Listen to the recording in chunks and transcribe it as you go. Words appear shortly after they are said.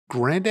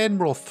Grand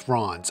Admiral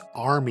Thrawn's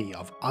army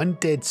of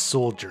undead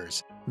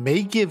soldiers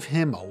may give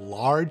him a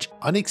large,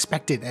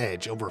 unexpected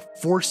edge over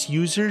Force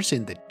users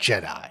in the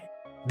Jedi.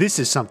 This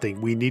is something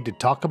we need to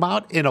talk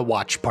about in a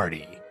watch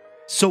party.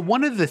 So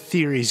one of the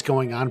theories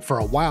going on for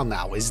a while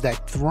now is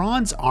that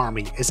Thrawn's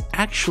army is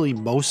actually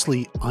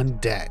mostly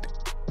undead.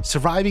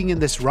 Surviving in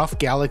this rough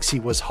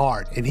galaxy was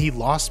hard and he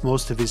lost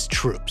most of his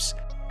troops.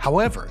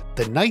 However,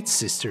 the Night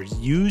Sisters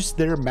used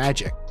their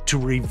magic to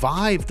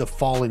revive the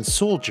fallen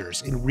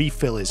soldiers and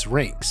refill his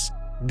ranks.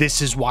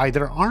 This is why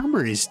their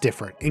armor is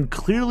different and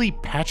clearly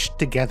patched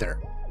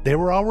together. They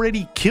were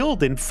already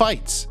killed in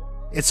fights.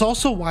 It's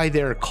also why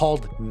they are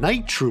called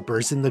Night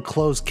Troopers in the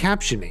closed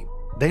captioning.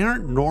 They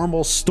aren't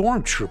normal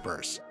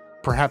stormtroopers.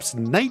 Perhaps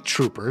Night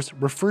Troopers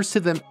refers to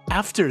them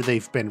after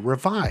they've been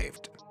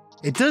revived.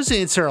 It does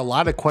answer a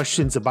lot of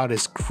questions about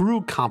his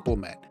crew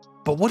complement,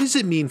 but what does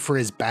it mean for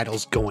his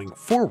battles going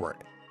forward?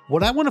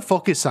 What I want to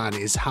focus on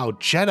is how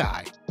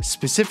Jedi,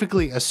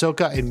 specifically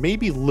Ahsoka and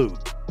maybe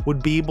Luke,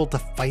 would be able to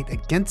fight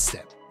against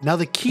him. Now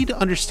the key to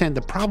understand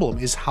the problem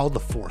is how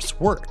the Force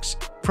works.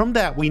 From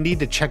that, we need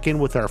to check in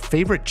with our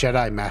favorite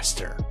Jedi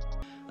Master.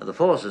 The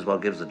Force is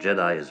what gives the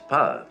Jedi his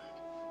power.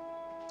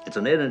 It's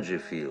an energy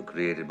field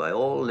created by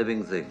all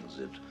living things.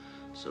 It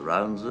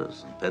surrounds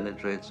us and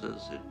penetrates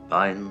us. It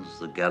binds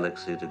the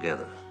galaxy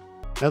together.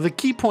 Now the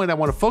key point I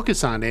want to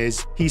focus on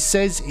is, he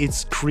says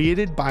it's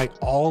created by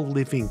all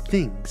living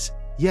things.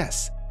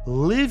 Yes,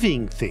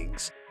 living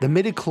things. The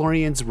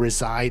midichlorians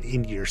reside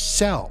in your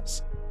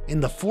cells,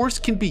 and the Force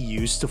can be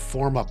used to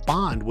form a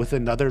bond with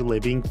another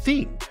living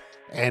thing,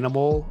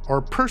 animal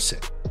or person.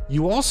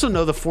 You also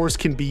know the Force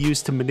can be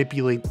used to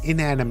manipulate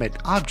inanimate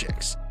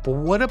objects, but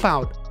what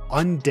about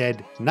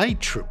undead Night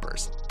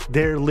Troopers?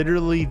 They're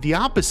literally the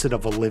opposite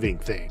of a living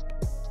thing.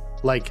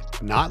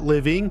 Like, not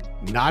living,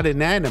 not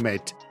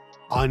inanimate,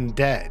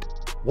 undead.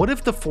 What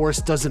if the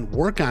Force doesn't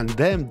work on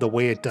them the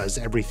way it does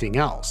everything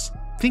else?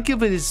 Think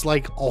of it as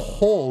like a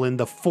hole in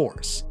the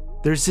Force.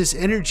 There's this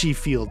energy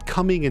field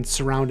coming and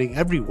surrounding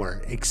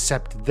everywhere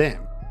except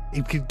them.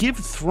 It could give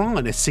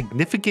Thrawn a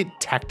significant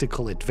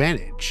tactical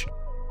advantage.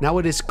 Now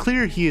it is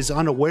clear he is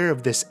unaware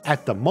of this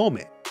at the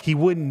moment. He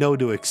wouldn't know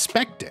to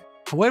expect it.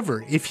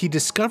 However, if he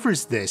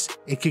discovers this,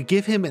 it could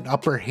give him an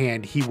upper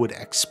hand he would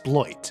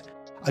exploit.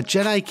 A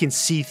Jedi can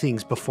see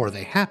things before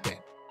they happen,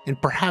 and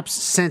perhaps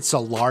sense a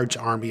large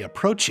army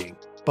approaching,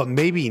 but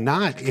maybe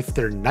not if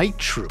they're Night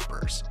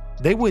Troopers.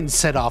 They wouldn't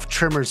set off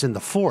tremors in the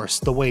Force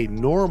the way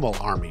normal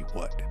army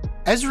would.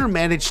 Ezra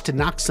managed to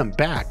knock some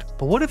back,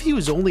 but what if he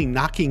was only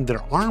knocking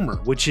their armor,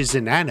 which is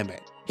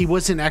inanimate? He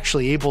wasn't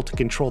actually able to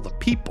control the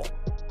people.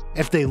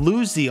 If they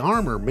lose the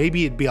armor,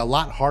 maybe it'd be a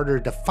lot harder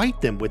to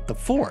fight them with the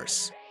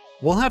Force.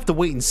 We'll have to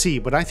wait and see,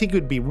 but I think it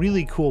would be a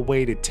really cool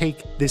way to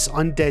take this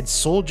undead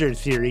soldier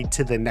theory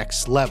to the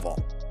next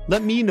level.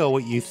 Let me know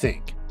what you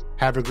think.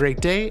 Have a great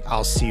day.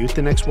 I'll see you at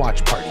the next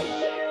watch party.